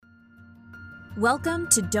Welcome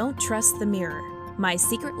to Don't Trust the Mirror, My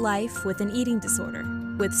Secret Life with an Eating Disorder,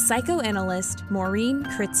 with psychoanalyst Maureen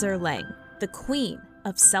Kritzer-Lang, the queen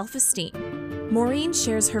of self-esteem. Maureen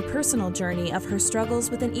shares her personal journey of her struggles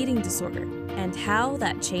with an eating disorder and how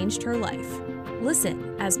that changed her life.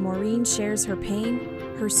 Listen as Maureen shares her pain,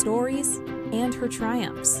 her stories, and her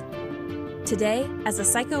triumphs. Today, as a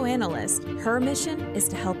psychoanalyst, her mission is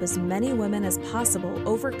to help as many women as possible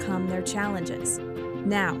overcome their challenges.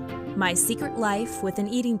 Now, My Secret Life with an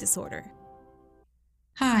Eating Disorder.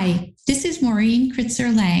 Hi, this is Maureen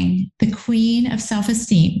Kritzer-Lang, the queen of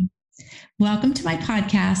self-esteem. Welcome to my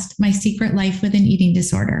podcast, My Secret Life with an Eating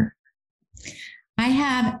Disorder. I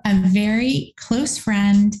have a very close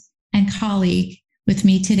friend and colleague with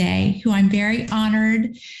me today, who I'm very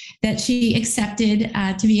honored that she accepted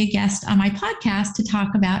to be a guest on my podcast to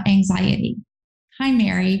talk about anxiety. Hi,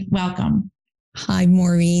 Mary. Welcome. Hi,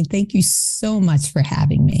 Maureen. Thank you so much for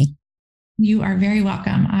having me. You are very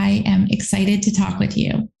welcome. I am excited to talk with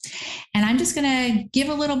you. And I'm just going to give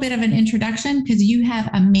a little bit of an introduction because you have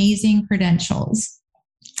amazing credentials.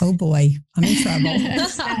 Oh boy, I'm in trouble.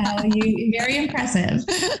 So very impressive.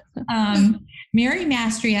 Mary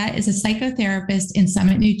Mastria is a psychotherapist in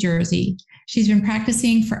Summit, New Jersey. She's been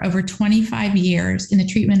practicing for over 25 years in the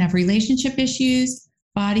treatment of relationship issues,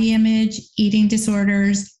 body image, eating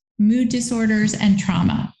disorders, mood disorders, and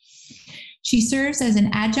trauma. She serves as an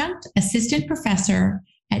adjunct assistant professor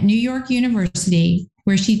at New York University,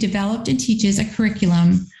 where she developed and teaches a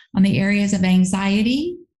curriculum on the areas of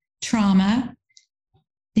anxiety, trauma,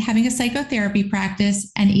 having a psychotherapy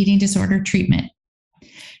practice, and eating disorder treatment.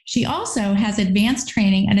 She also has advanced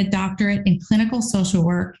training and a doctorate in clinical social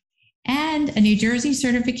work and a New Jersey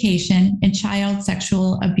certification in child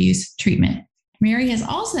sexual abuse treatment. Mary has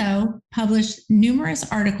also published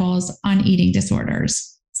numerous articles on eating disorders.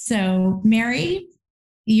 So, Mary,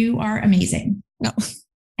 you are amazing. No.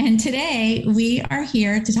 And today we are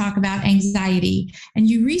here to talk about anxiety. And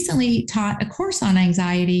you recently taught a course on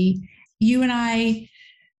anxiety. You and I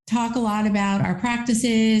talk a lot about our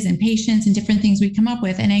practices and patients and different things we come up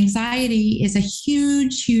with. And anxiety is a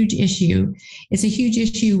huge, huge issue. It's a huge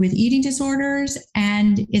issue with eating disorders.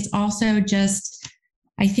 And it's also just,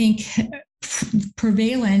 I think,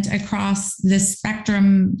 prevalent across the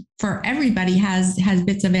spectrum for everybody has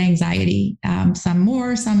bits of anxiety, some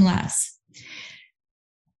more, some less.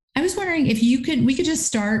 I was wondering if we could just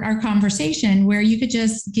start our conversation where you could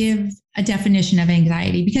just give a definition of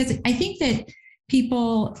anxiety, because I think that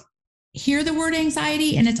people hear the word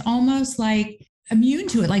anxiety and it's almost like immune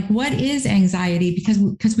to it. Like, what is anxiety?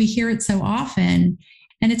 Because we hear it so often.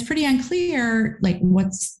 And it's pretty unclear, like,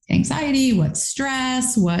 what's anxiety, what's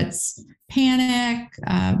stress, what's panic,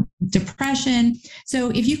 depression.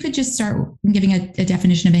 So if you could just start giving a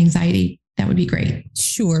definition of anxiety, that would be great.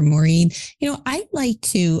 Sure, Maureen. I like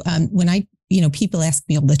to, when people ask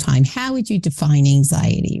me all the time, how would you define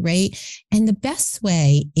anxiety, right? And the best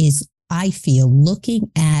way is, I feel,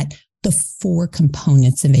 looking at the four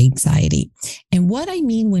components of anxiety. And what I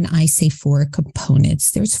mean when I say four components,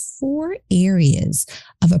 there's four areas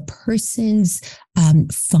of a person's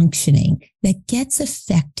functioning that gets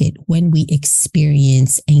affected when we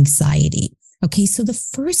experience anxiety. Okay, so the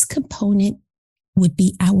first component would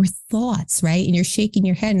be our thoughts, right? And you're shaking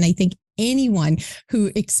your head. And I think anyone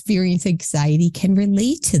who experiences anxiety can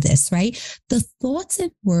relate to this, right? The thoughts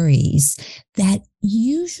and worries that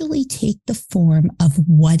usually take the form of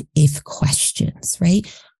what if questions, right?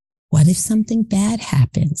 What if something bad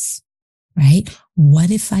happens, right?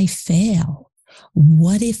 What if I fail?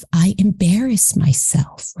 What if I embarrass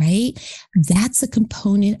myself, right? That's a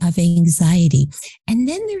component of anxiety. And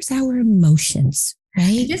then there's our emotions.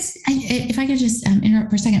 Right. If I could just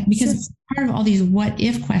interrupt for a second, because part of all these what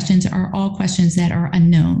if questions are all questions that are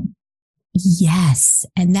unknown. Yes.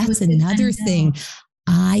 And that's another thing.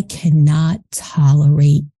 I cannot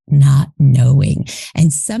tolerate not knowing.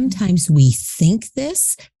 And sometimes we think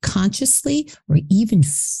this consciously or even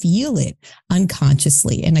feel it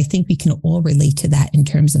unconsciously. And I think we can all relate to that in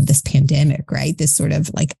terms of this pandemic, right? This sort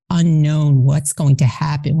of like unknown, what's going to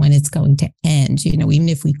happen, when it's going to end, even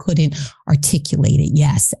if we couldn't articulate it.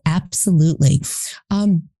 Yes, absolutely.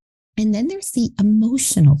 And then there's the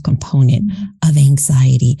emotional component of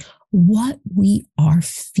anxiety, what we are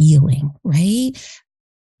feeling, right?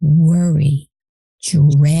 Worry,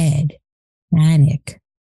 dread, panic,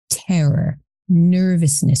 terror,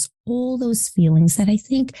 nervousness, all those feelings that I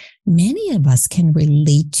think many of us can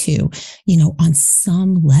relate to, on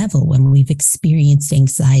some level when we've experienced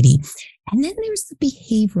anxiety. And then there's the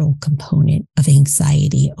behavioral component of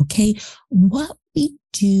anxiety, okay? What we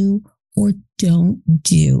do or don't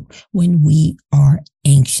do when we are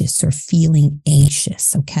anxious or feeling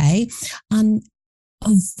anxious. Okay.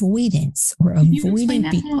 Avoidance or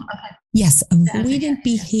avoidant. Yes. Avoidant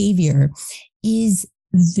behavior is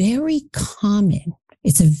very common.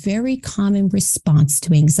 It's a very common response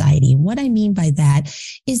to anxiety. And what I mean by that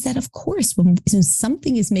is that, of course, when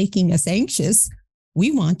something is making us anxious, we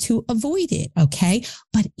want to avoid it. Okay.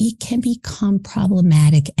 But it can become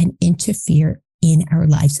problematic and interfere in our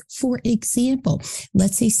lives. For example,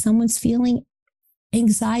 let's say someone's feeling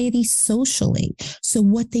anxiety socially. So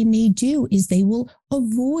what they may do is they will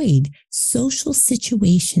avoid social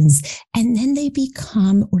situations, and then they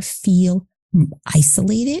become or feel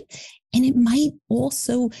isolated. And it might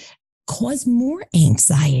also cause more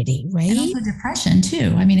anxiety, right? And also depression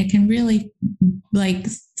too. I mean, it can really like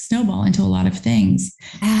snowball into a lot of things.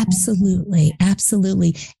 Absolutely.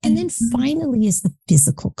 Absolutely. And then finally is the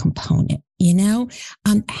physical component,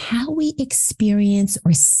 how we experience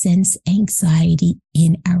or sense anxiety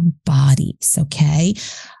in our bodies. Okay.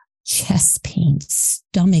 Chest pain,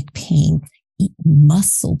 stomach pain,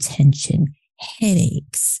 muscle tension,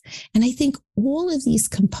 headaches. And I think all of these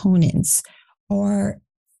components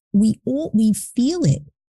we feel it,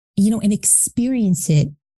 and experience it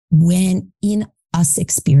when in us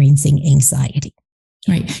experiencing anxiety.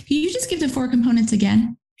 Right. Can you just give the 4 components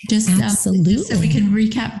again? Absolutely. Just so we can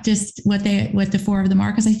recap just what the 4 of them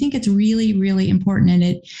are, because I think it's really, really important, and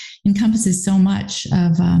it encompasses so much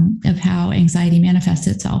of how anxiety manifests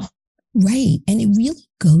itself. Right. And it really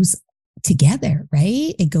goes together,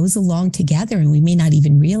 right? It goes along together, and we may not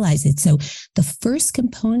even realize it. So the first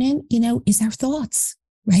component, is our thoughts,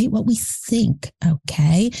 right? What we think.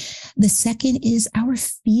 Okay. The second is our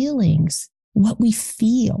feelings, what we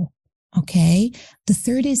feel. Okay. The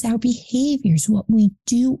third is our behaviors, what we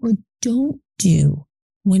do or don't do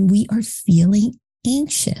when we are feeling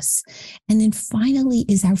anxious. And then finally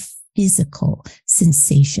is our physical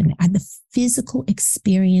sensation and the physical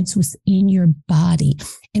experience within your body.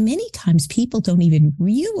 And many times people don't even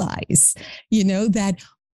realize, that,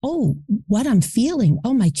 what I'm feeling,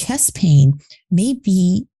 my chest pain may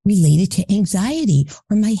be related to anxiety,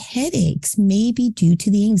 or my headaches may be due to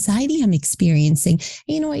the anxiety I'm experiencing.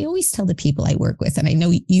 I always tell the people I work with, and I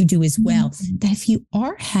know you do as well, that if you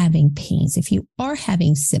are having pains, if you are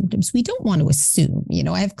having symptoms, we don't want to assume,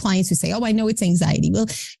 I have clients who say, I know it's anxiety. Well,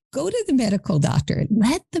 go to the medical doctor,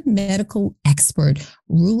 let the medical expert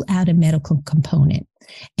rule out a medical component.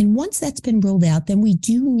 And once that's been ruled out, then we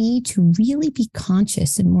do need to really be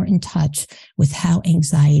conscious and more in touch with how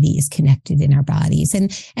anxiety is connected in our bodies.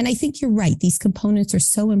 And I think you're right. These components are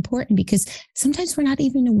so important because sometimes we're not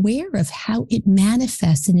even aware of how it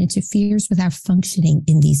manifests and interferes with our functioning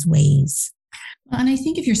in these ways. And I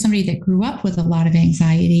think if you're somebody that grew up with a lot of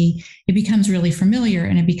anxiety, it becomes really familiar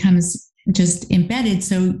and it becomes just embedded.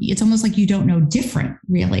 So it's almost like you don't know different,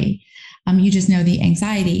 really. You just know the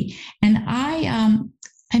anxiety. And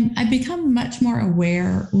I've become much more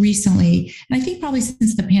aware recently, and I think probably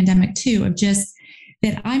since the pandemic too, of just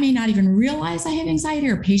that I may not even realize I have anxiety,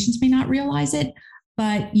 or patients may not realize it,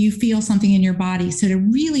 but you feel something in your body. So to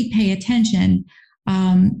really pay attention,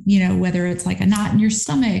 whether it's like a knot in your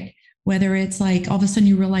stomach, whether it's like all of a sudden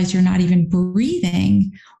you realize you're not even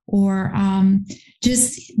breathing, or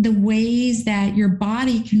just the ways that your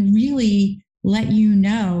body can really let you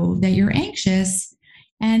know that you're anxious.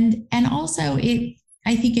 And also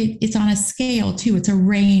I think it's on a scale too. It's a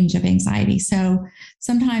range of anxiety. So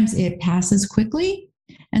sometimes it passes quickly,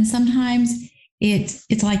 and sometimes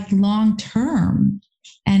it's like long term,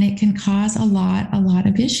 and it can cause a lot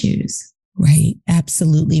of issues. Right.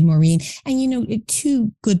 Absolutely, Maureen. And,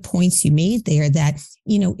 2 good points you made there that,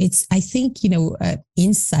 I think,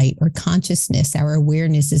 insight or consciousness, our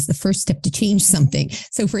awareness is the first step to change something.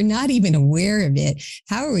 So if we're not even aware of it,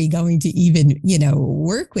 how are we going to even,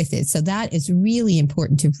 work with it? So that is really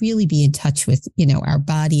important, to really be in touch with, our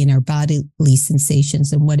body and our bodily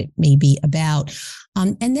sensations and what it may be about.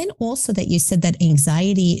 And then also that you said that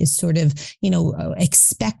anxiety is sort of,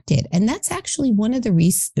 expected. And that's actually one of the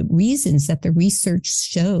reasons that the research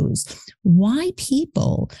shows why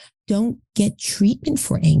people don't get treatment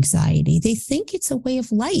for anxiety. They think it's a way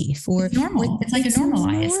of life, or it's normal. It's like a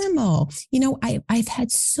normalized. Normal. I've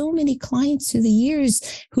had so many clients through the years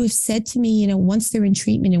who have said to me, once they're in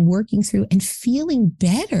treatment and working through and feeling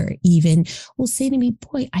better, even will say to me,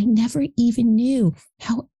 boy, I never even knew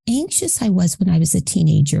how anxious I was when I was a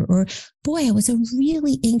teenager, or boy, I was a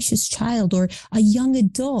really anxious child or a young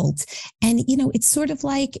adult. And, it's sort of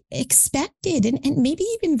like expected and maybe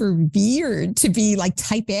even revered to be like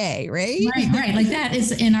type A, right? Right. Like that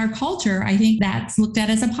is in our culture. I think that's looked at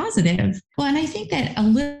as a positive. Well, and I think that a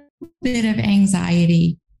little bit of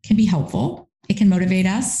anxiety can be helpful. It can motivate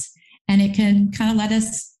us, and it can kind of let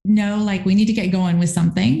us know like we need to get going with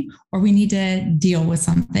something, or we need to deal with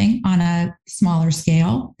something on a smaller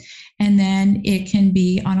scale. And then it can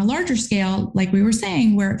be on a larger scale, like we were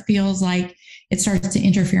saying, where it feels like it starts to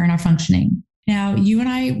interfere in our functioning. Now, you and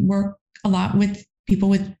I work a lot with people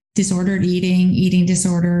with disordered eating, eating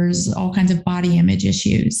disorders, all kinds of body image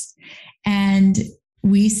issues. And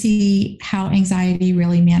we see how anxiety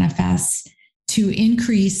really manifests to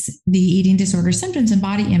increase the eating disorder symptoms and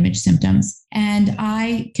body image symptoms. And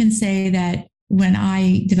I can say that when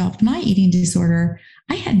I developed my eating disorder,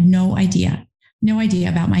 I had no idea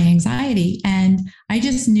about my anxiety. And I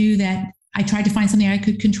just knew that I tried to find something I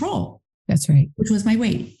could control. That's right. Which was my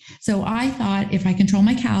weight. So I thought if I control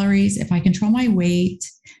my calories, if I control my weight,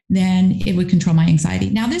 then it would control my anxiety.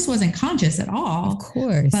 Now, this wasn't conscious at all. Of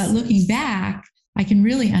course. But looking back, I can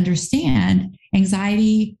really understand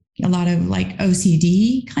anxiety. A lot of like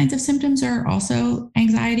OCD kinds of symptoms are also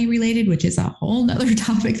anxiety related, which is a whole nother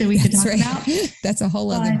topic that we could talk about. That's a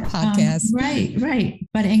whole other podcast. Right.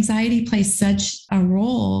 But anxiety plays such a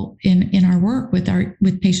role in our work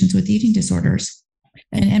with patients with eating disorders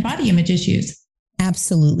and body image issues.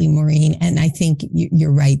 Absolutely, Maureen. And I think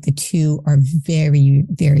you're right. The two are very,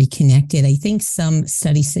 very connected. I think some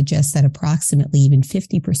studies suggest that approximately even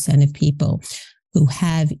 50% of people who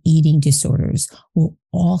have eating disorders will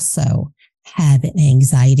also have an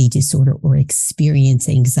anxiety disorder or experience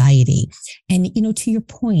anxiety. And, to your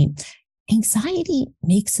point, anxiety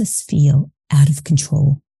makes us feel out of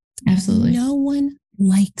control. Absolutely. No one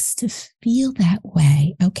likes to feel that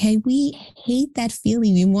way. Okay. We hate that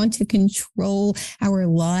feeling. We want to control our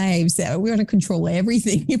lives. We want to control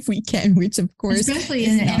everything if we can, which of course, especially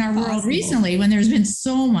in our world recently, when there's been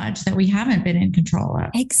so much that we haven't been in control of.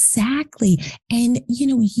 Exactly. And,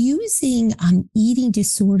 using eating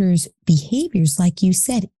disorders behaviors, like you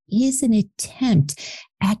said, is an attempt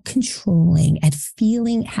at controlling, at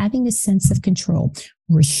feeling, having a sense of control,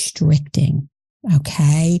 restricting.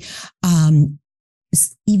 Okay.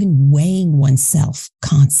 Even weighing oneself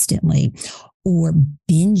constantly, or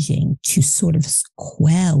binging to sort of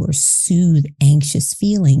quell or soothe anxious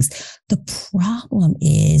feelings. The problem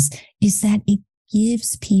is that it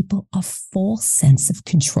gives people a false sense of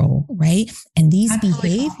control, right? And these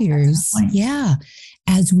behaviors,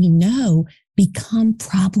 as we know, become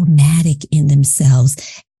problematic in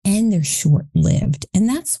themselves, and they're short-lived. And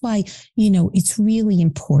that's why, it's really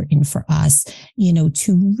important for us,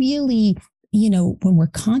 to really, when we're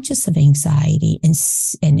conscious of anxiety and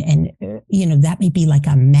that may be like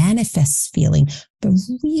a manifest feeling, but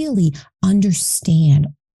really understand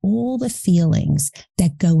all the feelings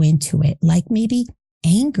that go into it, like maybe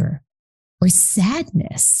anger or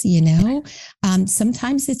sadness,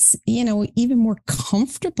 sometimes it's, even more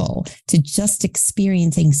comfortable to just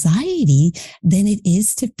experience anxiety than it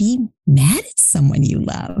is to be mad at someone you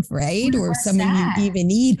love, right? Or someone you even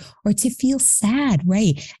need, or to feel sad,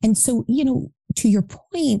 right? And so, to your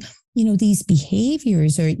point, these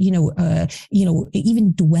behaviors or,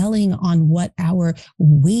 even dwelling on what our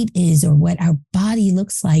weight is or what our body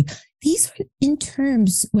looks like. These are in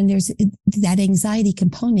terms when there's that anxiety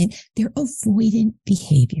component, they're avoidant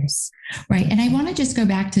behaviors. Right. And I want to just go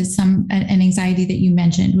back to an anxiety that you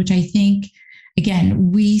mentioned, which I think,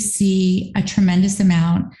 again, we see a tremendous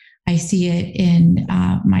amount. I see it in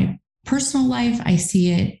my personal life. I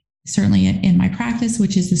see it certainly in my practice,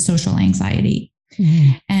 which is the social anxiety.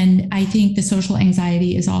 Mm-hmm. And I think the social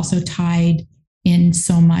anxiety is also tied in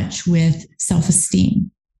so much with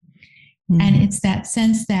self-esteem. Mm-hmm. And it's that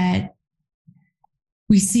sense that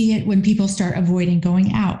we see it when people start avoiding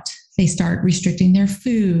going out. They start restricting their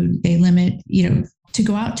food. They limit, to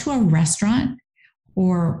go out to a restaurant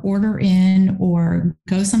or order in or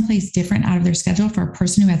go someplace different out of their schedule for a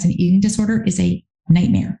person who has an eating disorder is a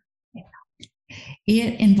nightmare.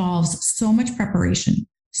 It involves so much preparation,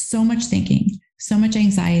 so much thinking, so much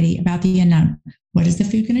anxiety about the unknown. What is the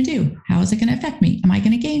food going to do? How is it going to affect me? Am I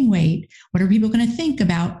going to gain weight? What are people going to think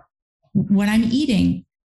about what I'm eating?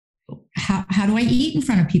 How do I eat in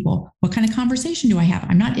front of people? What kind of conversation do I have?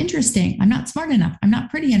 I'm not interesting. I'm not smart enough. I'm not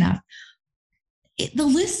pretty enough. The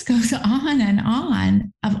list goes on and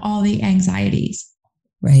on of all the anxieties.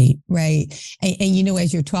 Right. And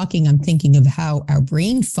as you're talking, I'm thinking of how our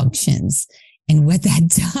brain functions and what that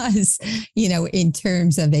does, in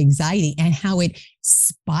terms of anxiety and how it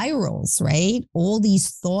spirals, right? All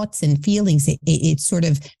these thoughts and feelings, it sort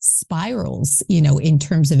of spirals, in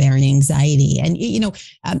terms of our anxiety. And,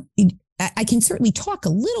 I can certainly talk a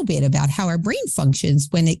little bit about how our brain functions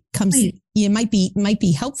when it comes. Please. It might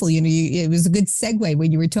be helpful. It was a good segue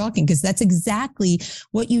when you were talking, because that's exactly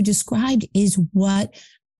what you described is what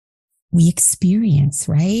we experience,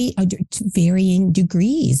 right? To varying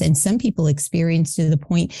degrees. And some people experience to the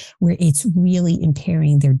point where it's really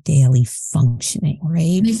impairing their daily functioning,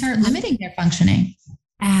 right? They start limiting their functioning.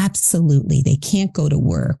 Absolutely. They can't go to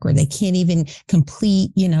work, or they can't even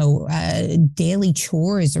complete, daily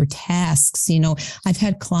chores or tasks. I've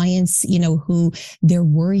had clients, who their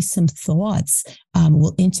worrisome thoughts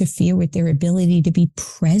will interfere with their ability to be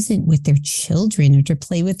present with their children, or to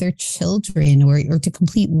play with their children, or to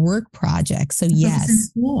complete work projects. So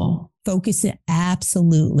yes, focus.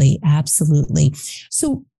 Absolutely. Absolutely.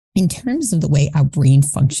 So in terms of the way our brain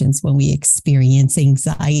functions when we experience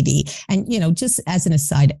anxiety, and, just as an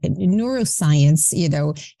aside, neuroscience,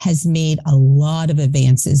 has made a lot of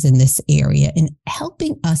advances in this area in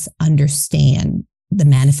helping us understand the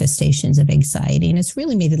manifestations of anxiety. And it's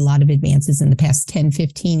really made a lot of advances in the past 10,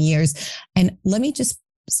 15 years. And let me just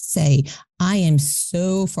say, I am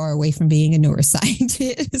so far away from being a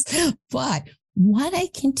neuroscientist, but what I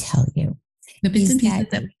can tell you, the bits and pieces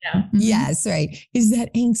that we know. Mm-hmm. Yes, right. Is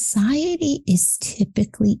that anxiety is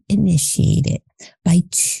typically initiated by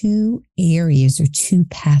two areas or two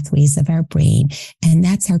pathways of our brain. And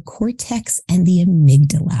that's our cortex and the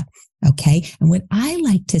amygdala. Okay. And what I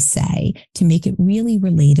like to say to make it really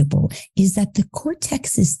relatable is that the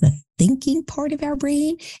cortex is the thinking part of our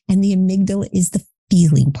brain, and the amygdala is the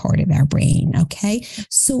feeling part of our brain. Okay.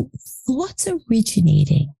 So thoughts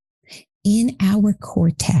originating in our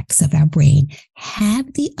cortex of our brain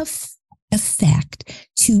have the effect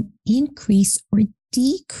to increase or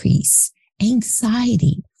decrease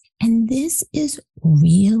anxiety. And this is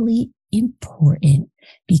really important,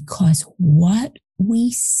 because what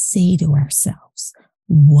we say to ourselves,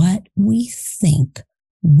 what we think,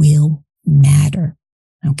 will matter.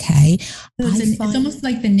 Okay. So it's almost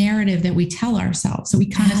like the narrative that we tell ourselves. So we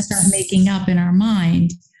kind of start making up in our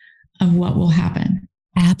mind of what will happen.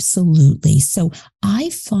 Absolutely. So I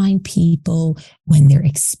find people, when they're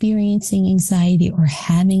experiencing anxiety or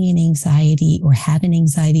having an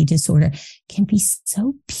anxiety disorder, can be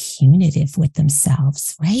so punitive with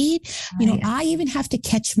themselves, right? I even have to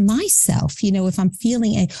catch myself, if I'm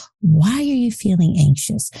feeling, why are you feeling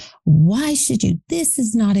anxious? Why should you? This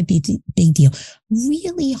is not a big deal.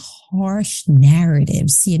 Really harsh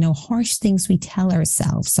narratives, harsh things we tell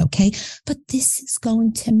ourselves. Okay. But this is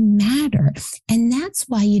going to matter. And that's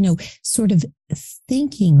why, sort of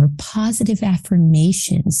thinking or positive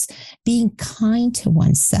affirmations, being kind to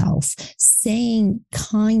oneself, saying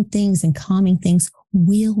kind things and calming things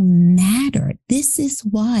will matter. This is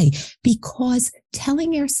why, because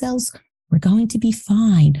telling ourselves we're going to be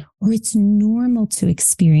fine, or it's normal to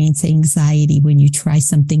experience anxiety when you try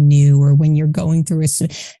something new, or when you're going through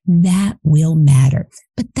that will matter.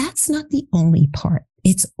 But that's not the only part.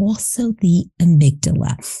 It's also the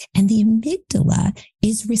amygdala. And the amygdala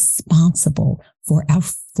is responsible for our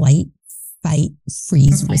flight, fight,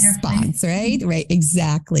 freeze response, right? Right,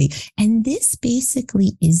 exactly. And this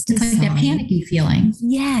basically is designed. It's like that panicky feeling.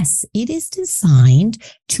 Yes, it is designed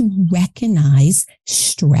to recognize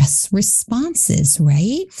stress responses,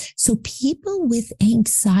 right? So people with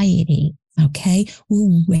anxiety, okay,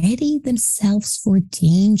 will ready themselves for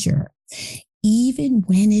danger, even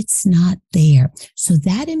when it's not there. So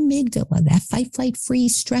that amygdala, that fight, flight,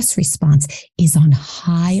 freeze stress response is on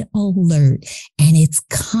high alert, and it's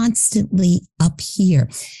constantly up here,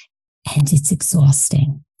 and it's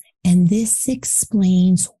exhausting. And this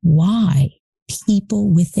explains why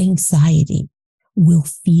people with anxiety will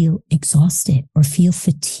feel exhausted or feel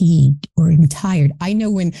fatigued or tired. I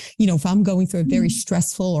know when, if I'm going through a very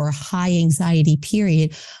stressful or high anxiety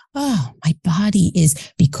period, my body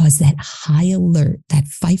is, because that high alert, that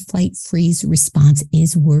fight, flight, freeze response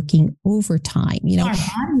is working overtime. Our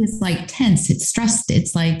body is like tense. It's stressed.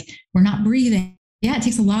 It's like we're not breathing. Yeah, it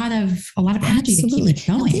takes a lot of energy to keep it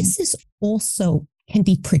going. Now, this is also can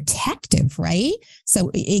be protective, right?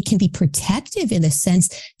 So it can be protective in the sense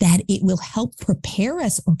that it will help prepare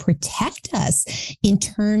us or protect us in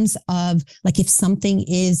terms of, like, if something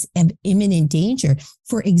is of imminent danger.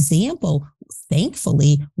 For example,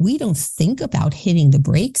 thankfully, we don't think about hitting the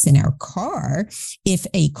brakes in our car if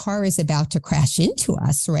a car is about to crash into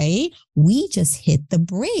us, right? We just hit the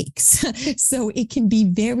brakes. So it can be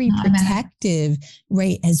very protective,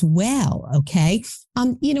 right, as well, okay?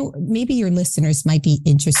 Maybe your listeners might be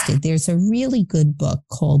interested. There's a really good book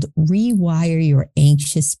called Rewire Your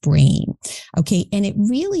Anxious Brain, okay? And it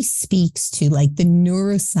really speaks to, like, the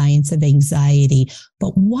neuroscience of anxiety.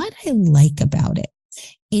 But what I like about it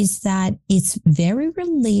is that it's very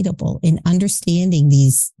relatable in understanding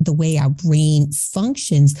the way our brain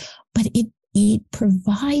functions, but it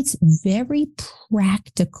provides very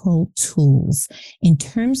practical tools in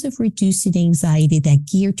terms of reducing anxiety that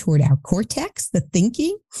gear toward our cortex, the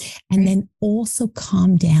thinking, and then also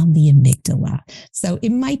calm down the amygdala. So it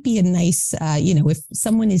might be a nice, if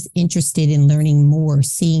someone is interested in learning more,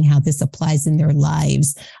 seeing how this applies in their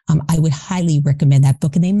lives, I would highly recommend that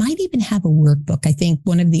book. And they might even have a workbook. I think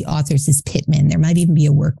one of the authors is Pittman. There might even be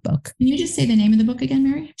a workbook. Can you just say the name of the book again,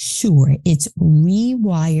 Mary? Sure. It's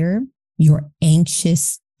Rewire Your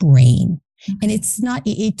Anxious Brain. Okay. And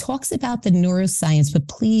it talks about the neuroscience, but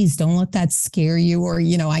please don't let that scare you. Or,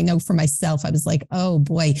 I know for myself, I was like, oh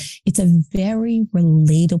boy, it's a very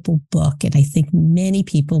relatable book. And I think many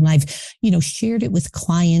people, and I've, shared it with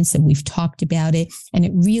clients and we've talked about it, and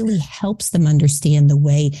it really helps them understand the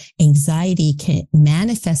way anxiety can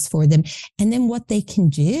manifest for them and then what they can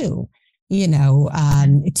do,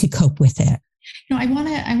 to cope with it. I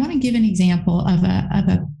want to give an example of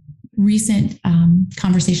a recent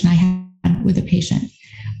conversation I had with a patient,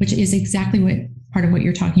 which is exactly part of what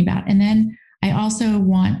you're talking about. And then I also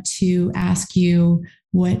want to ask you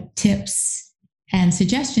what tips and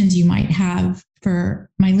suggestions you might have for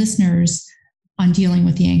my listeners on dealing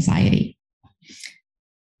with the anxiety.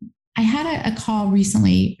 I had a call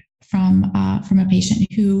recently from a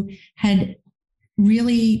patient who had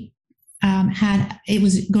really it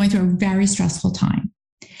was going through a very stressful time.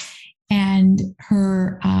 And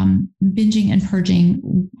her binging and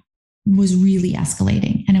purging was really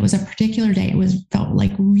escalating. And it was a particular day. It felt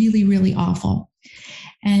like really, really awful.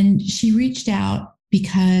 And she reached out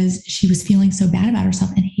because she was feeling so bad about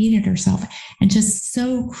herself and hated herself and just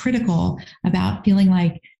so critical about feeling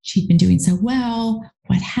like she'd been doing so well.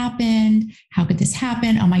 What happened? How could this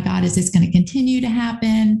happen? Oh my God, is this going to continue to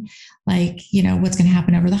happen? Like, what's going to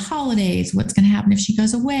happen over the holidays? What's going to happen if she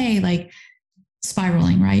goes away? Like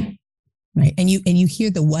spiraling, right? Right. And you hear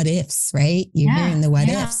the what ifs, right? You're hearing the what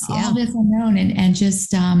ifs. Yeah. All this unknown and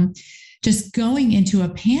just going into a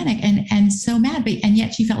panic and so mad, and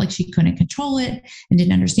yet she felt like she couldn't control it and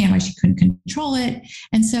didn't understand why she couldn't control it.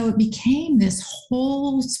 And so it became this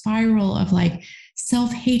whole spiral of like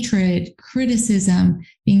self-hatred, criticism,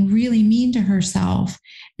 being really mean to herself.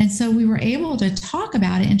 And so we were able to talk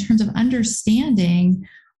about it in terms of understanding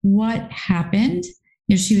what happened.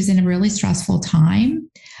 She was in a really stressful time.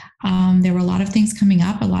 There were a lot of things coming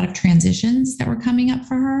up, a lot of transitions that were coming up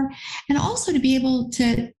for her. And also to be able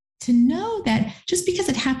to know that just because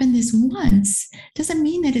it happened this once doesn't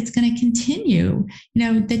mean that it's going to continue,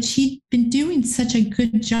 that she'd been doing such a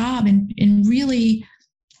good job in really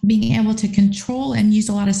being able to control and use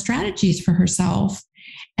a lot of strategies for herself.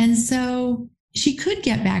 And so she could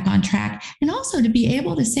get back on track, and also to be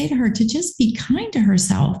able to say to her to just be kind to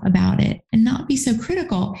herself about it and not be so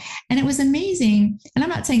critical. And it was amazing. And I'm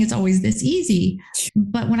not saying it's always this easy,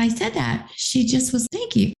 but when I said that, she just was,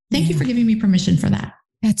 thank you. Thank you for giving me permission for that.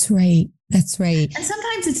 That's right. That's right. And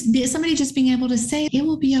sometimes it's somebody just being able to say, it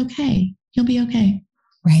will be okay. You'll be okay.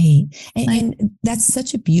 Right. And that's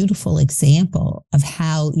such a beautiful example of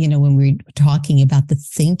how, when we're talking about the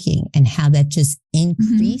thinking and how that just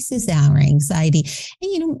increases our anxiety.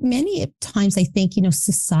 And, many times I think,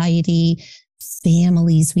 society,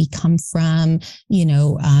 families we come from,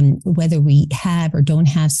 whether we have or don't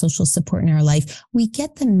have social support in our life, we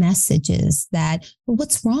get the messages that, well,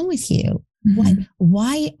 what's wrong with you?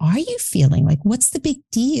 Why are you feeling like, what's the big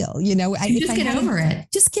deal? Just get over it.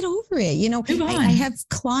 Just get over it. I have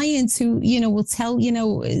clients who, will tell,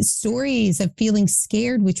 stories of feeling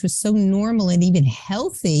scared, which was so normal and even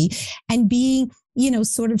healthy, and being,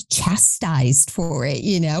 sort of chastised for it,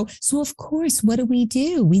 So of course, what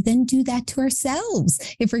do? We then do that to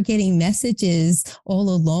ourselves. If we're getting messages all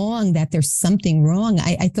along that there's something wrong.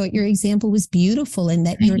 I thought your example was beautiful, and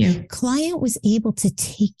that your client was able to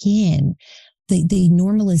take in the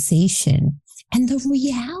normalization and the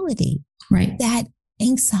reality, right? That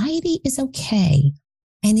anxiety is okay.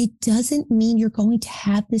 And it doesn't mean you're going to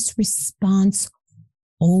have this response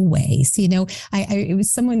always. It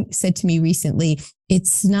was someone said to me recently,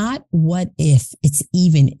 it's not what if, it's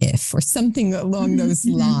even if, or something along those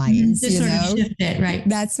lines. Just sort of shift it, right?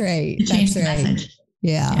 That's right. Change the message.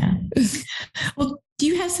 Yeah. Well, do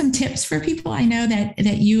you have some tips for people? I know that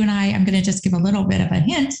you and I'm going to just give a little bit of a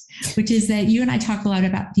hint, which is that you and I talk a lot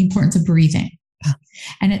about the importance of breathing.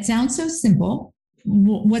 And it sounds so simple.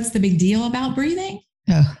 What's the big deal about breathing?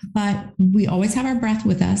 But we always have our breath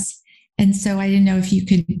with us. And so I didn't know if you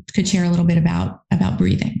could share a little bit about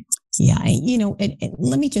breathing. Yeah. And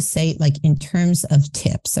let me just say, like, in terms of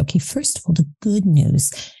tips, okay, first of all, the good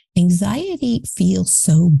news, Anxiety feels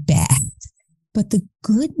so bad, but the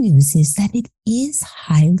good news is that it is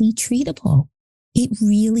highly treatable. It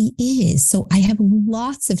really is. So I have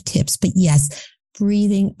lots of tips, but yes,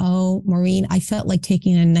 breathing. Oh, Maureen, I felt like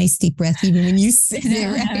taking a nice deep breath, even when you said it,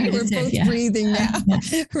 right? We're both breathing now,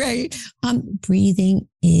 right? Breathing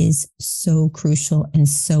is so crucial and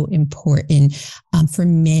so important for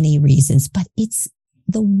many reasons, but it's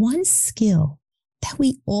the one skill that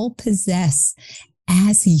we all possess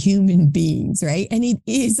as human beings, right? And it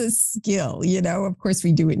is a skill, of course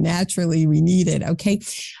we do it naturally. We need it. Okay.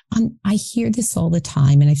 I hear this all the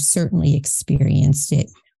time and I've certainly experienced it.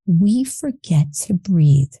 We forget to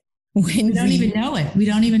breathe. We don't even know it. We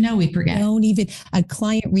don't even know we forget. A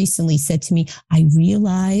client recently said to me, I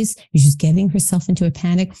realized, she's getting herself into a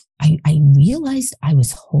panic. I realized I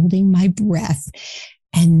was holding my breath.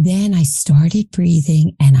 And then I started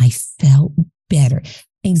breathing and I felt better.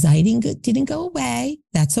 Anxiety didn't go away.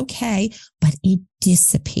 That's okay, but it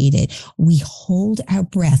dissipated. We hold our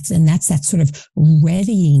breaths, and that's that sort of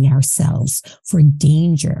readying ourselves for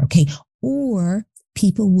danger. Okay. Or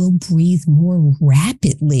people will breathe more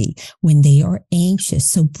rapidly when they are anxious.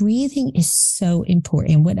 So breathing is so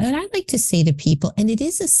important. What I like to say to people, and it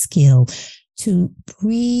is a skill, to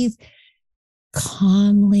breathe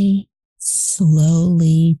calmly,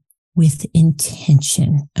 slowly, with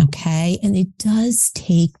intention. Okay. And it does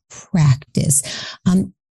take practice.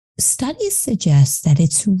 Studies suggest that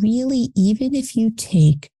it's really, even if you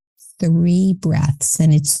take 3 breaths,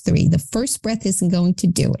 and it's 3, the first breath isn't going to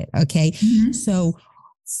do it. Okay. Mm-hmm. So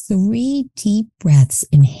 3 deep breaths,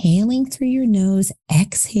 inhaling through your nose,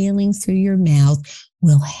 exhaling through your mouth,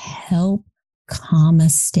 will help calm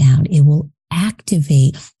us down. It will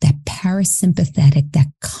activate that parasympathetic, that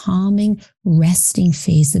calming, resting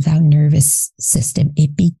phase of our nervous system.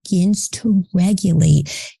 It begins to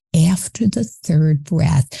regulate after the 3rd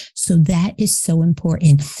breath. So that is so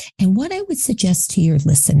important. And what I would suggest to your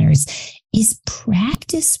listeners is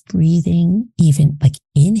practice breathing, even like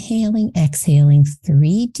inhaling, exhaling,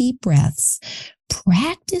 3 deep breaths.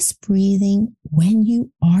 Practice breathing when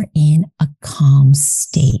you are in a calm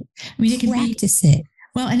state. I mean, practice it.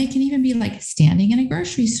 Well, and it can even be like standing in a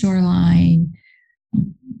grocery store line,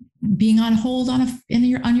 being on hold on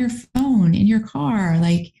your phone, in your car,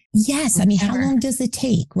 like. Yes. I mean, how long does it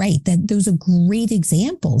take? Right. Those are great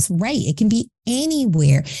examples, right? It can be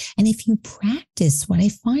anywhere. And if you practice, what I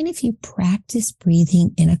find, if you practice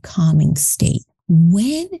breathing in a calming state,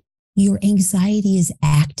 when your anxiety is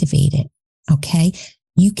activated, okay,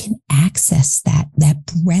 you can access that. That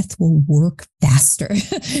breath will work faster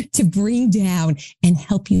to bring down and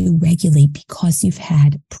help you regulate because you've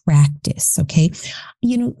had practice. Okay.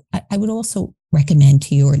 I would also recommend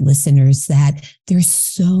to your listeners that there's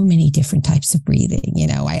so many different types of breathing.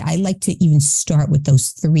 I like to even start with those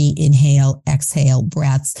 3 inhale, exhale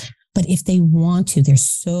breaths. But if they want to, there's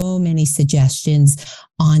so many suggestions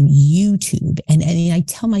on YouTube. And I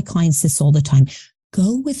tell my clients this all the time.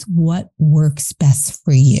 Go with what works best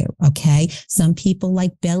for you. Okay. Some people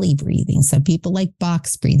like belly breathing. Some people like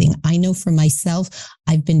box breathing. I know for myself,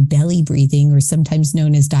 I've been belly breathing, or sometimes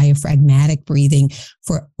known as diaphragmatic breathing,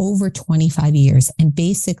 for over 25 years. And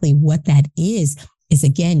basically what that is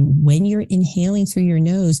again, when you're inhaling through your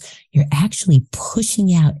nose, you're actually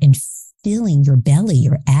pushing out and filling your belly,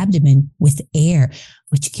 your abdomen with air,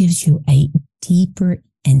 which gives you a deeper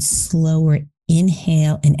and slower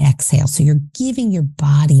inhale and exhale. So you're giving your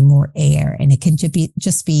body more air, and it can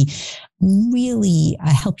just be really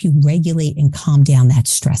help you regulate and calm down that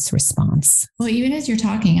stress response. Well, even as you're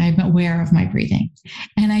talking, I'm aware of my breathing.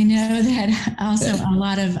 And I know that also a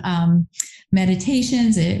lot of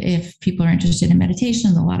meditations, if people are interested in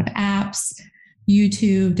meditation, a lot of apps,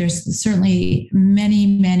 YouTube, there's certainly many,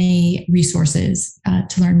 many resources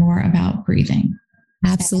to learn more about breathing.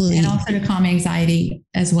 Absolutely. And also to calm anxiety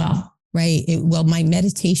as well. Right. My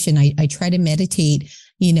meditation, I try to meditate,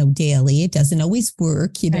 daily. It doesn't always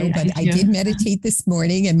work, but I did meditate this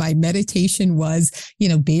morning, and my meditation was,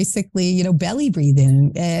 basically, belly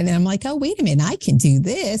breathing. And I'm like, oh, wait a minute, I can do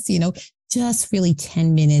this, just really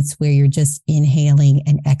 10 minutes where you're just inhaling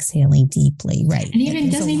and exhaling deeply. Right. And even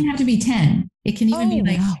it doesn't even have to be 10. It can even be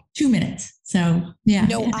like 2 minutes. So yeah.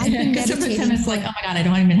 No, I've been meditating. 10 minutes like, oh my God, I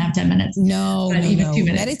don't even have 10 minutes. No. 2 minutes.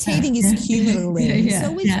 Meditating is cumulative.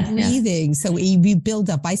 So is breathing. Yeah. So you build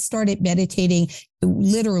up. I started meditating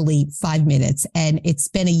literally 5 minutes, and it's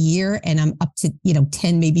been a year, and I'm up to,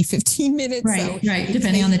 10, maybe 15 minutes. Right. So right.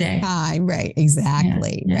 Depending on the day. Time. Right.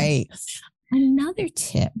 Exactly. Yeah. Right. Another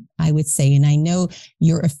tip I would say, and I know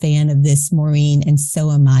you're a fan of this, Maureen, and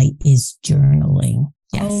so am I, is journaling.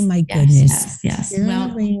 Yes, oh my goodness. Yes.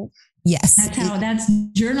 Journaling Yes. That's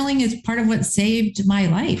journaling is part of what saved my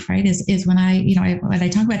life, right? Is when when I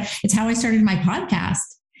talk about it, it's how I started my podcast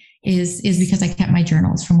is because I kept my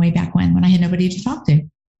journals from way back when I had nobody to talk to.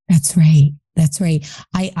 That's right. That's right.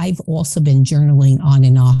 I've also been journaling on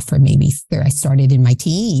and off for I started in my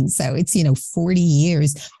teens. So it's, 40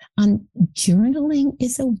 years. Journaling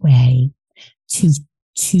is a way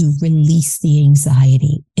to release the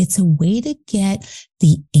anxiety. It's a way to get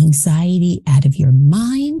the anxiety out of your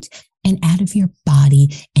mind and out of your body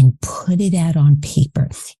and put it out on paper.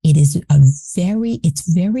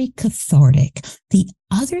 It's very cathartic. The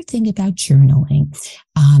other thing about journaling,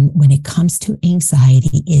 when it comes to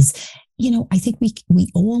anxiety is, I think we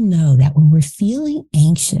all know that when we're feeling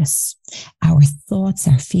anxious, our thoughts,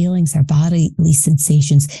 our feelings, our bodily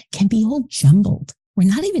sensations can be all jumbled. We're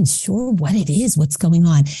not even sure what it is, what's going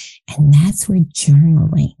on. And that's where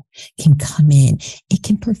journaling can come in. It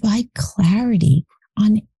can provide clarity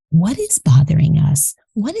on what is bothering us,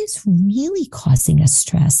 what is really causing us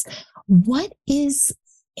stress, what is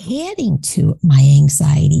adding to my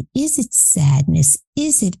anxiety. Is it sadness?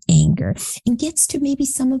 Is it anger? And gets to maybe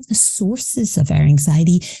some of the sources of our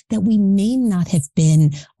anxiety that we may not have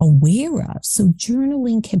been aware of. So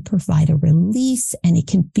journaling can provide a release, and it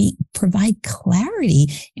can provide clarity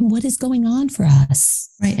in what is going on for us.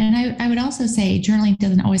 Right. And I would also say journaling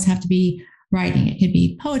doesn't always have to be writing. It could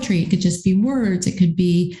be poetry. It could just be words. It could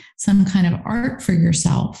be some kind of art for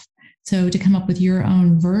yourself. So to come up with your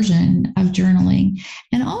own version of journaling.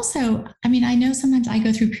 And also, I know sometimes I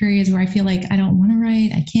go through periods where I feel like I don't want to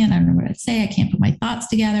write. I don't know what to say. I can't put my thoughts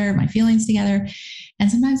together, my feelings together. And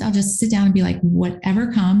sometimes I'll just sit down and be like,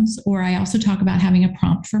 whatever comes. Or I also talk about having a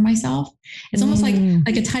prompt for myself. It's almost like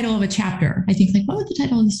a title of a chapter. I think what would the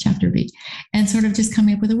title of this chapter be? And sort of just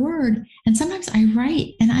coming up with a word. And sometimes I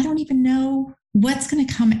write and I don't even know what's going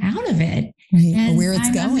to come out of it. Right. And or where it's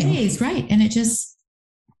going. Amazed, right. And it just,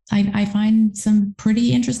 I find some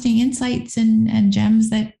pretty interesting insights and gems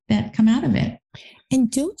that come out of it.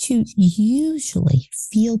 And don't you usually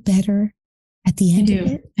feel better at the end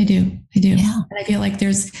of it? I do. Yeah. And I feel like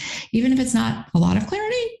there's, even if it's not a lot of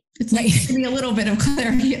clarity, it's like to be a little bit of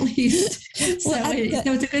clarity at least. So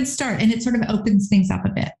it's a good start, and it sort of opens things up a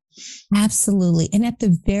bit. Absolutely. And at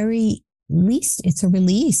the very least, it's a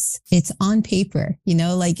release. It's on paper,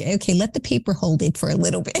 okay, let the paper hold it for a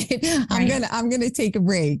little bit. Right. I'm going to take a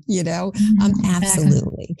break,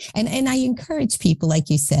 absolutely. And I encourage people, like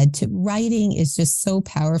you said, writing is just so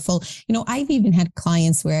powerful. I've even had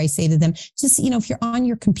clients where I say to them, just, if you're on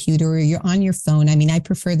your computer or you're on your phone, I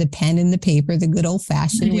prefer the pen and the paper, the good old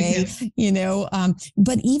fashioned way,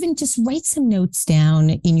 but even just write some notes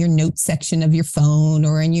down in your notes section of your phone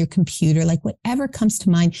or in your computer, like whatever comes to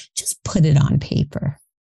mind, just put it on paper.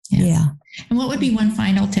 Yeah. And what would be one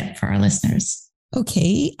final tip for our listeners?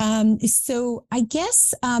 Okay. So I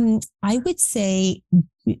guess I would say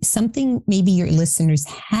something maybe your listeners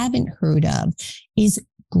haven't heard of is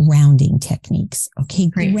grounding techniques. Okay.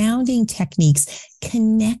 Great. Grounding techniques,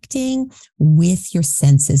 connecting with your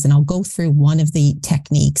senses. And I'll go through one of the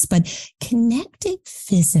techniques, but connecting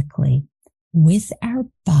physically with our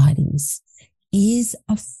bodies is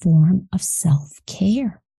a form of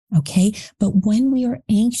self-care. Okay. But when we are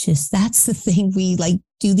anxious, that's the thing we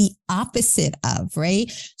do the opposite of,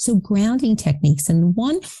 right? So grounding techniques. And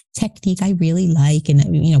one technique I really like,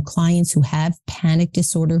 and clients who have panic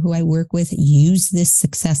disorder who I work with use this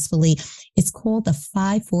successfully. It's called the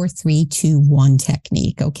 5-4-3-2-1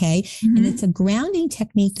 technique. Okay. Mm-hmm. And it's a grounding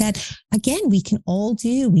technique that, again, we can all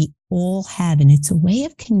do. We all have, and it's a way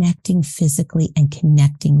of connecting physically and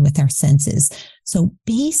connecting with our senses. So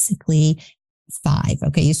basically, 5.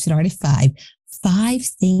 Okay. You start at 5. 5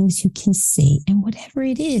 things you can see, and whatever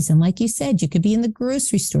it is. And like you said, you could be in the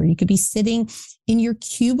grocery store. You could be sitting in your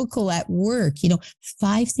cubicle at work,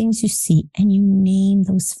 5 things you see, and you name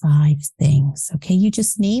those 5 things. Okay. You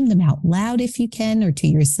just name them out loud if you can, or to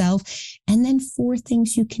yourself. And then 4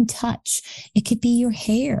 things you can touch. It could be your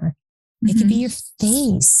hair. It could be your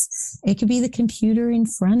face. It could be the computer in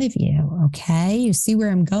front of you. Okay. You see where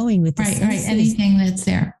I'm going with this. Right. Anything that's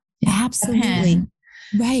there. Absolutely.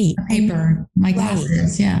 Right. A paper, my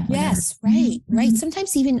glasses. Right. Yeah. Yes. Right. Right.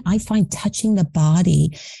 Sometimes even I find touching the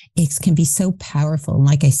body, it can be so powerful. And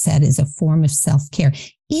like I said, is a form of self-care.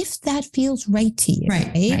 If that feels right to you.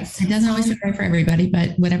 Right. It doesn't always feel right for everybody,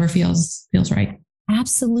 but whatever feels right.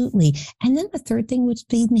 Absolutely. And then the third thing would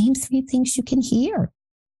be name 3 things you can hear.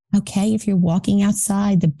 Okay. If you're walking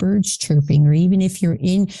outside, the birds chirping, or even if you're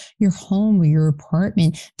in your home or your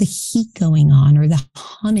apartment, the heat going on or the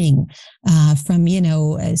humming from,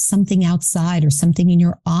 something outside or something in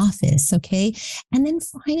your office. Okay. And then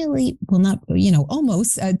finally, well, not,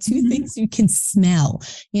 almost two things you can smell,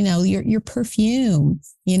 your perfume,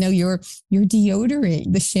 your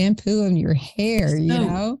deodorant, the shampoo on your hair,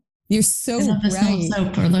 You're so right.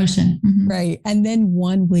 Soap or lotion. Right. And then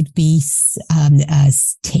one would be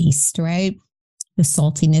taste, right? The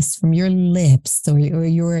saltiness from your lips or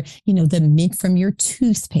your, the mint from your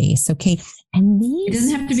toothpaste. Okay. And it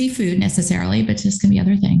doesn't have to be food necessarily, but just can be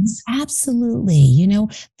other things. Absolutely.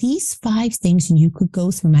 These 5 things, and you could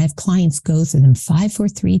go through them. I have clients go through them 5, 4,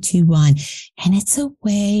 3, 2, 1. And it's a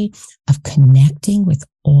way of connecting with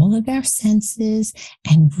all of our senses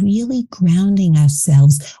and really grounding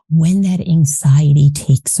ourselves when that anxiety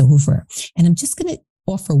takes over. And I'm just going to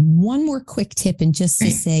offer one more quick tip, and just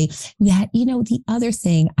to say that, the other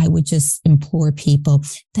thing I would just implore people,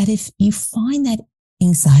 that if you find that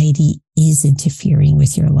anxiety is interfering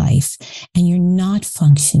with your life and you're not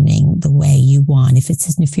functioning the way you want, if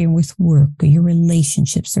it's interfering with work or your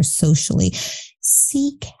relationships or socially,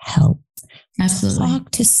 seek help. Absolutely.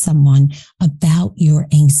 Talk to someone about your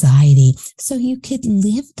anxiety so you could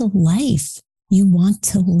live the life you want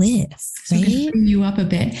to live, right? So free you up a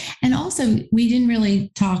bit. And also, we didn't really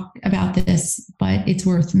talk about this, but it's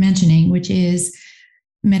worth mentioning, which is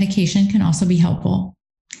medication can also be helpful.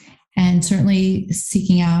 And certainly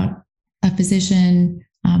seeking out a physician,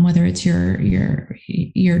 whether it's your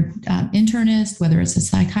internist, whether it's a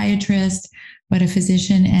psychiatrist, but a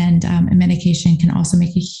physician and a medication can also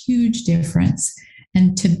make a huge difference.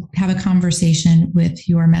 And to have a conversation with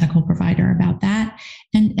your medical provider about that,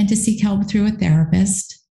 and to seek help through a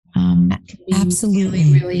therapist. Absolutely.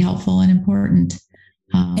 Really, really helpful and important.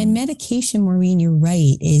 And medication, Maureen, you're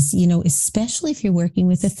right, is, especially if you're working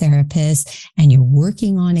with a therapist and you're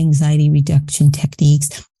working on anxiety reduction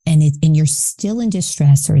techniques, and you're still in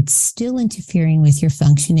distress or it's still interfering with your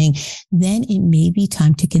functioning, then it may be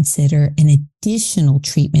time to consider an additional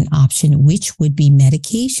treatment option, which would be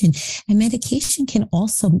medication. And medication can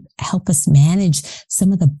also help us manage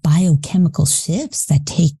some of the biochemical shifts that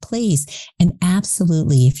take place. And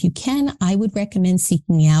absolutely, if you can, I would recommend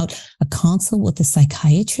seeking out a consult with a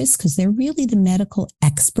psychiatrist, because they're really the medical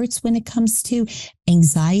experts when it comes to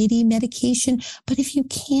anxiety medication. But if you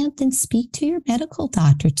can't, then speak to your medical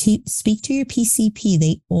doctor, speak to your PCP.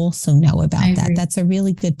 They also know about that. That's a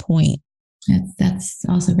really good point. That's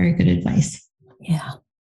also very good advice. Yeah.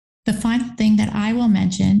 The final thing that I will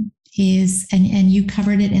mention is, and you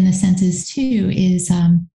covered it in the senses too, is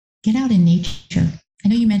get out in nature. I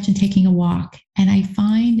know you mentioned taking a walk, and I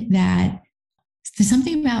find that there's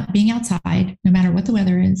something about being outside, no matter what the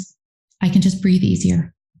weather is, I can just breathe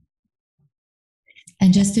easier.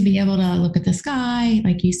 And just to be able to look at the sky,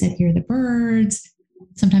 like you said, hear the birds.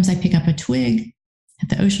 Sometimes I pick up a twig. At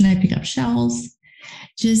the ocean, I pick up shells.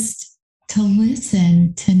 Just to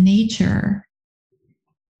listen to nature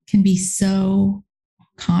can be so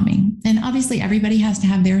calming. And obviously, everybody has to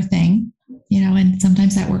have their thing, and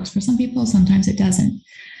sometimes that works for some people, sometimes it doesn't.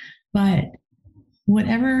 But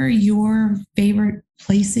whatever your favorite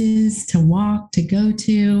places to walk, to go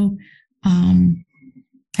to,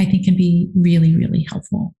 I think can be really, really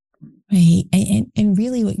helpful. Right. And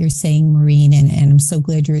really what you're saying, Maureen, and I'm so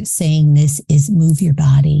glad you're saying this, is move your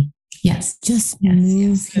body. Yes. Just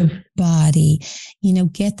move your body,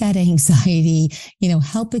 get that anxiety,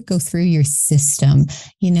 help it go through your system.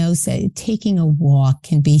 So taking a walk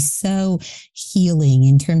can be so healing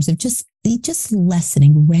in terms of just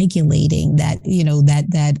lessening, regulating that,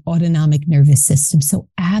 that autonomic nervous system. So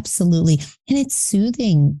absolutely. And it's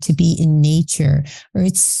soothing to be in nature, or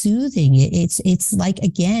it's soothing. It's like,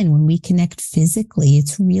 again, when we connect physically,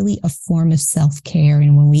 it's really a form of self-care.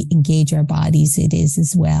 And when we engage our bodies, it is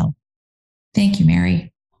as well. Thank you,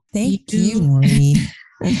 Mary. Thank you, Maureen.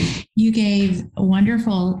 You gave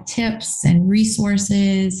wonderful tips and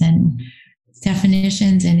resources and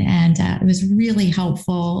definitions, and it was really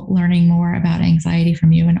helpful learning more about anxiety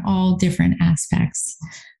from you and all different aspects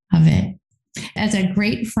of it. As a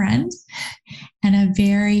great friend and a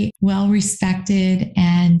very well-respected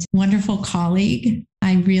and wonderful colleague,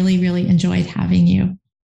 I really, really enjoyed having you.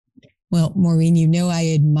 Well, Maureen, I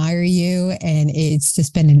admire you, and it's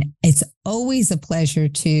just it's always a pleasure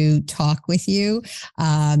to talk with you,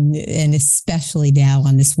 and especially now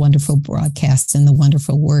on this wonderful broadcast and the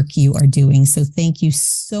wonderful work you are doing. So thank you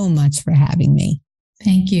so much for having me.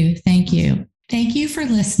 Thank you. Thank you. Thank you for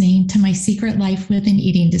listening to My Secret Life with an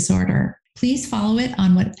Eating Disorder. please follow it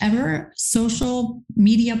on whatever social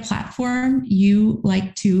media platform you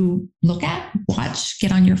like to look at, watch,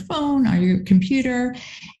 get on your phone or your computer.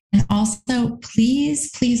 And also,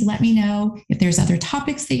 please let me know if there's other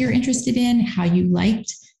topics that you're interested in, how you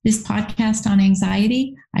liked this podcast on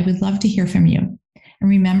anxiety. I would love to hear from you. And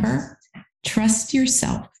remember, trust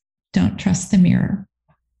yourself. Don't trust the mirror.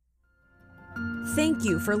 Thank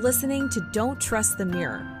you for listening to Don't Trust the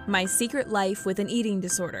Mirror, My Secret Life with an Eating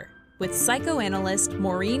Disorder, with psychoanalyst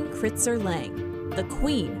Maureen Kritzer-Lang, the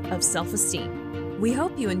queen of self-esteem. We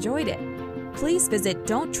hope you enjoyed it. Please visit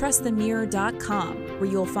don'ttrustthemirror.com, where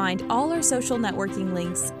you'll find all our social networking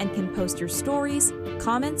links and can post your stories,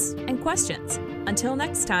 comments, and questions. Until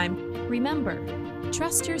next time, remember,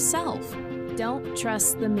 trust yourself. Don't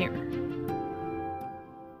trust the mirror.